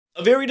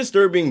A very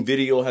disturbing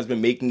video has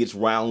been making its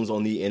rounds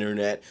on the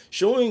internet,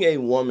 showing a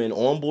woman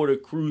on board a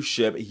cruise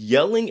ship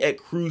yelling at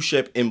cruise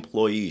ship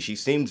employees. She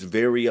seems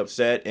very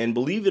upset, and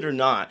believe it or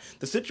not,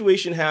 the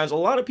situation has a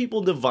lot of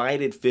people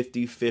divided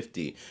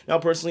 50-50. Now,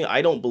 personally,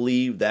 I don't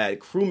believe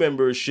that crew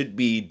members should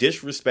be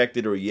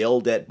disrespected or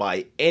yelled at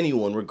by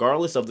anyone,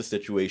 regardless of the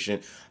situation.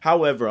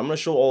 However, I'm going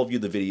to show all of you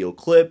the video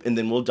clip, and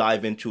then we'll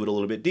dive into it a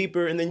little bit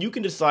deeper, and then you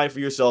can decide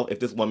for yourself if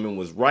this woman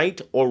was right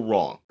or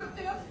wrong.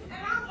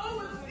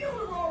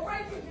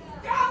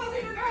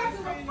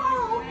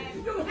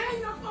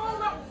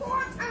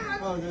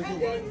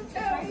 And then you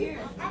tell me,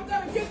 I'm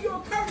going to give you a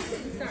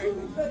courtesy to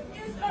the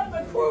end of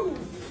the cruise.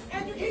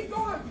 And you keep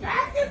going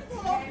back and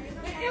forth.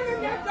 The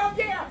internet's up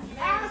there.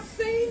 I've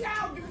seen,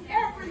 I'll do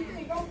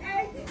everything,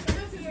 okay?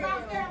 This is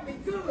my family.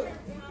 Good.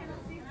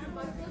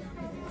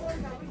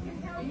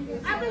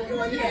 I've been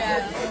doing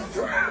this since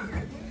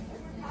traffic.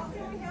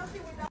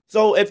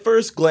 So at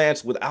first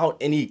glance, without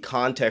any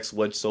context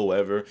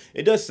whatsoever,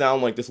 it does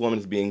sound like this woman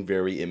is being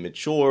very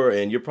immature,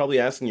 and you're probably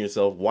asking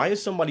yourself, why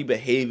is somebody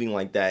behaving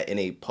like that in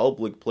a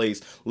public place,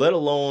 let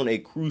alone a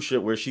cruise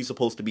ship where she's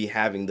supposed to be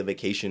having the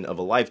vacation of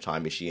a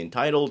lifetime? Is she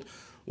entitled?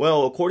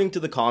 Well, according to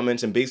the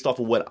comments and based off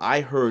of what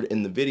I heard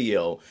in the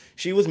video,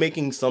 she was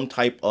making some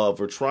type of,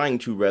 or trying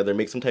to rather,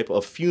 make some type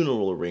of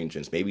funeral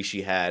arrangements. Maybe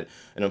she had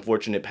an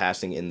unfortunate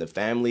passing in the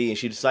family and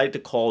she decided to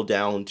call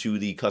down to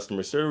the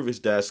customer service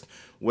desk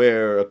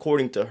where,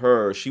 according to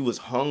her, she was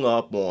hung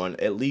up on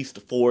at least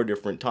 4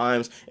 different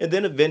times and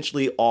then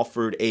eventually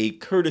offered a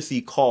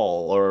courtesy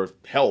call or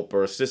help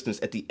or assistance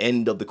at the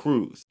end of the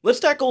cruise.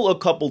 Let's tackle a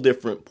couple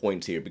different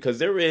points here because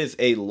there is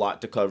a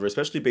lot to cover,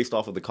 especially based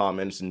off of the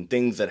comments and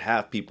things that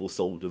have people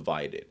so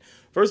divided.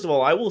 First of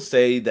all, I will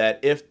say that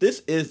if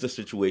this is the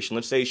situation,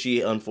 let's say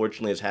she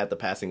unfortunately has had the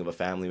passing of a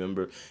family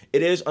member,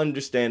 it is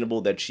understandable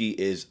that she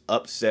is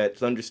upset.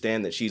 To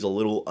understand that she's a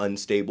little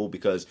unstable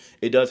because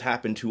it does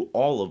happen to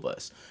all of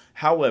us.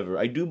 However,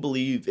 I do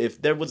believe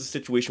if there was a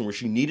situation where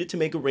she needed to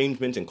make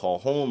arrangements and call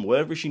home,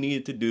 whatever she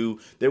needed to do,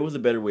 there was a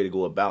better way to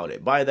go about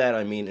it. By that,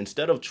 I mean,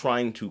 instead of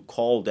trying to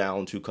call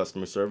down to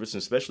customer service,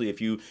 and especially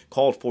if you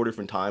called 4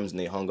 different times and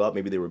they hung up,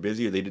 maybe they were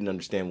busy or they didn't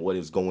understand what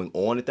is going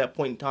on at that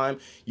point in time,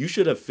 you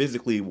should have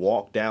physically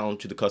walked down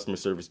to the customer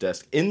service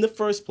desk in the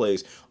first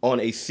place on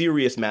a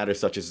serious matter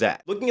such as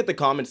that. Looking at the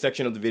comment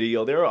section of the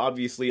video, there are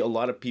obviously a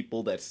lot of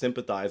people that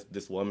sympathize with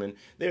this woman.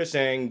 They're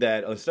saying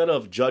that instead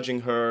of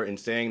judging her and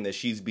saying that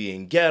she's being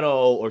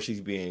ghetto or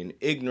she's being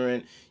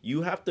ignorant,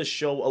 you have to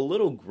show a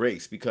little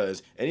grace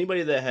because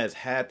anybody that has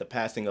had the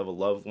passing of a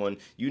loved one,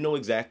 you know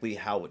exactly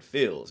how it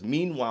feels.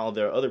 Meanwhile,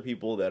 there are other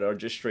people that are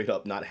just straight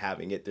up not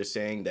having it. They're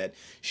saying that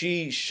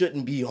she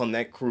shouldn't be on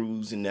that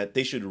cruise and that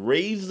they should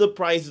raise the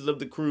prices of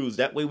the cruise.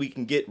 That way we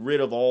can get rid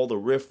of all the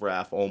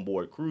riffraff on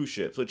board cruise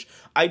ships, which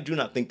I do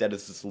not think that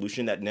is the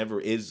solution. That never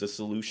is the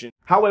solution.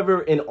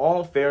 However, in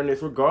all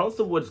fairness, regardless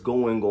of what's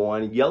going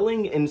on,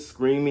 yelling and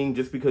screaming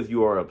just because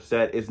you are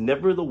upset is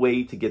never the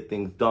way to get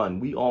things done.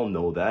 We all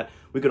know that.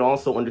 We could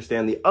also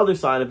understand the other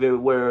side of it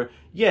where,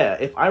 yeah,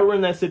 if I were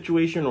in that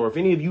situation or if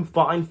any of you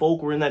fine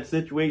folk were in that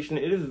situation,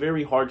 it is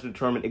very hard to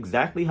determine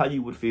exactly how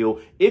you would feel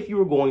if you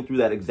were going through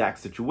that exact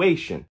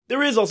situation.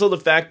 There is also the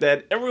fact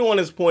that everyone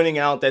is pointing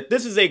out that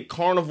this is a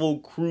Carnival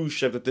cruise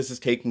ship that this is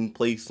taking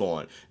place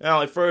on.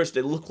 Now, at first,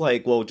 it looked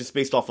like, well, just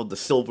based off of the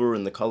silver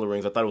and the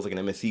colorings, I thought it was like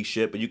an MSC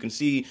ship, but you can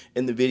see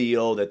in the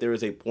video that there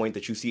is a point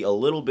that you see a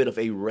little bit of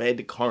a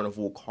red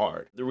Carnival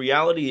card. The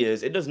reality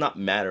is, it does not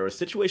matter. A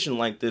situation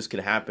like this can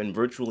happen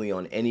virtually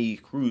on any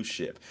cruise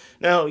ship.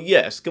 Now,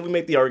 yes, can we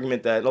make the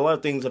argument that a lot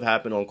of things have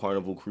happened on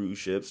Carnival cruise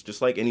ships,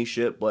 just like any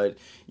ship, but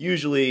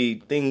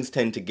usually things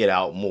tend to get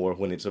out more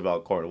when it's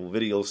about Carnival.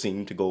 Videos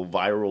seem to go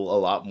viral a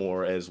lot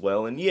more as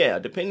well, and yeah,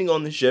 depending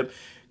on the ship,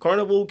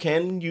 Carnival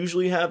can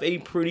usually have a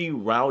pretty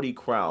rowdy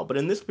crowd, but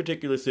in this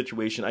particular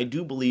situation, I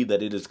do believe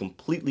that it is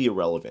completely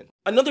irrelevant.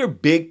 Another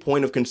big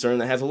point of concern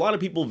that has a lot of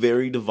people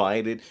very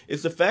divided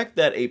is the fact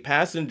that a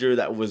passenger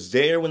that was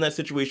there when that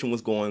situation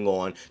was going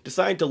on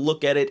decided to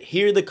look at it,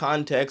 hear the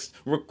context,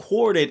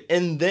 record it,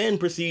 and then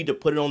proceed to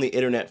put it on the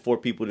internet for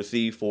people to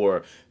see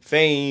for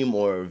fame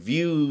or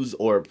views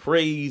or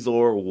praise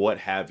or what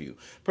have you.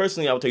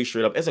 Personally, I will tell you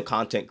straight up, as a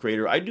content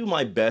creator, I do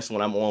my best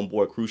when I'm on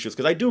board cruise ships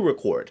because I do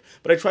record,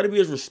 but I try to be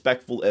as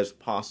respectful as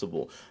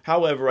possible.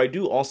 However, I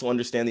do also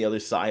understand the other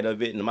side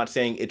of it, and I'm not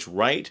saying it's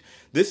right.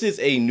 This is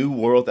a new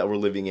world that we're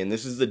living in.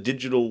 This is the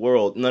digital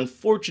world, and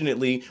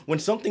unfortunately, when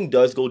something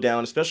does go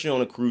down, especially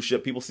on a cruise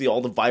ship, people see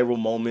all the viral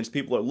moments.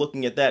 People are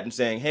looking at that and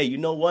saying, hey, you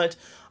know what?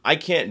 I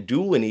can't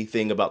do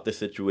anything about this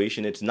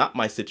situation. It's not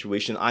my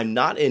situation. I'm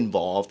not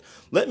involved.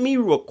 Let me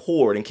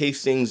record in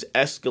case things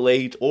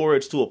escalate or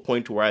it's to a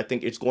point where I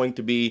think it's going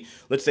to be,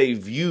 let's say,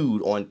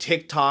 viewed on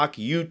TikTok,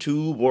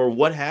 YouTube, or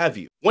what have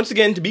you. Once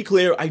again, to be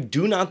clear, I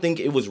do not think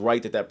it was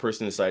right that that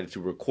person decided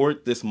to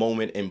record this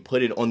moment and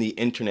put it on the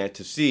internet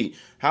to see.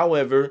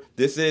 However,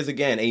 this is,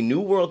 again, a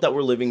new world that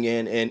we're living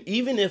in, and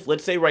even if,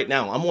 let's say right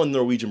now, I'm on the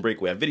Norwegian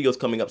breakaway, I have videos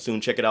coming up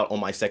soon, check it out on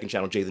my second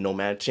channel, Jay the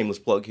Nomad, shameless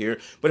plug here,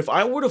 but if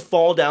I were to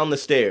fall down the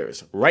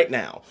stairs right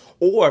now,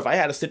 or if I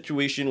had a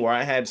situation where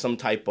I had some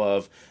type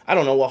of, I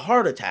don't know, a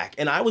heart attack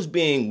and I was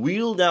being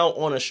wheeled out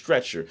on a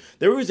stretcher,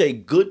 there is a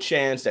good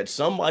chance that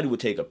somebody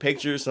would take a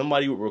picture,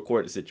 somebody would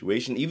record the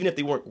situation. Even if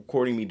they weren't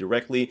recording me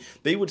directly,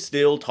 they would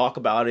still talk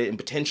about it and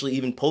potentially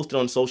even post it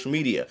on social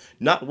media.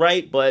 Not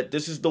right, but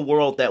this is the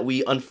world that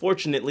we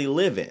unfortunately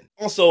live in.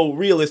 Also,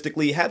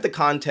 realistically, had the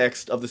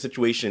context of the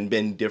situation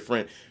been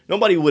different,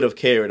 nobody would have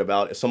cared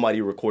about if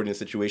somebody recording the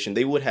situation.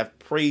 They would have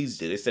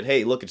praised it. They said,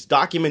 hey, look, it's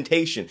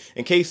documentation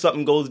in case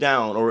something goes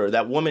down or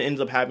that woman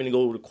ends up having to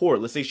go to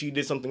court. Let's say she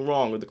did something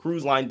wrong or the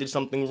cruise line did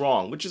something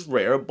wrong, which is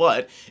rare,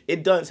 but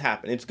it does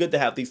happen. It's good to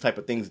have these type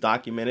of things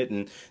documented,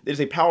 and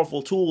there's a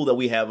powerful tool that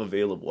we have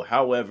available.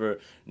 However,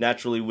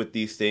 naturally with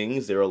these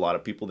things, there are a lot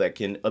of people that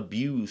can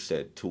abuse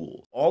said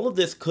tool. All of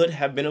this could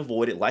have been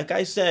avoided, like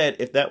I said,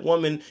 if that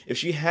woman, if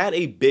she had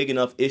a big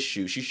enough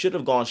issue, she should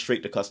have gone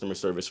straight to customer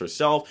service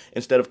herself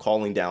instead of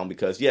calling down,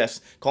 because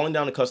yes, calling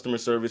down to customer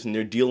service and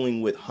they're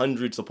dealing with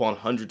hundreds upon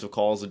hundreds of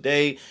calls a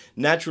day,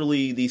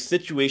 naturally these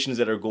situations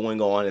that are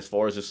going on as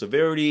far as the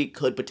severity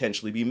could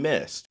potentially be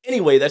missed.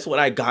 Anyway, that's what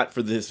I got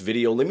for this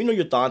video. Let me know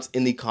your thoughts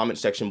in the comment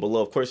section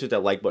below. Of course, hit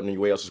that like button on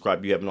your way out, subscribe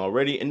if you haven't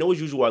already, and know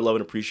as usual, I love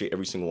and appreciate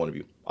every single one of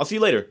you. I'll see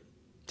you later.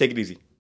 Take it easy.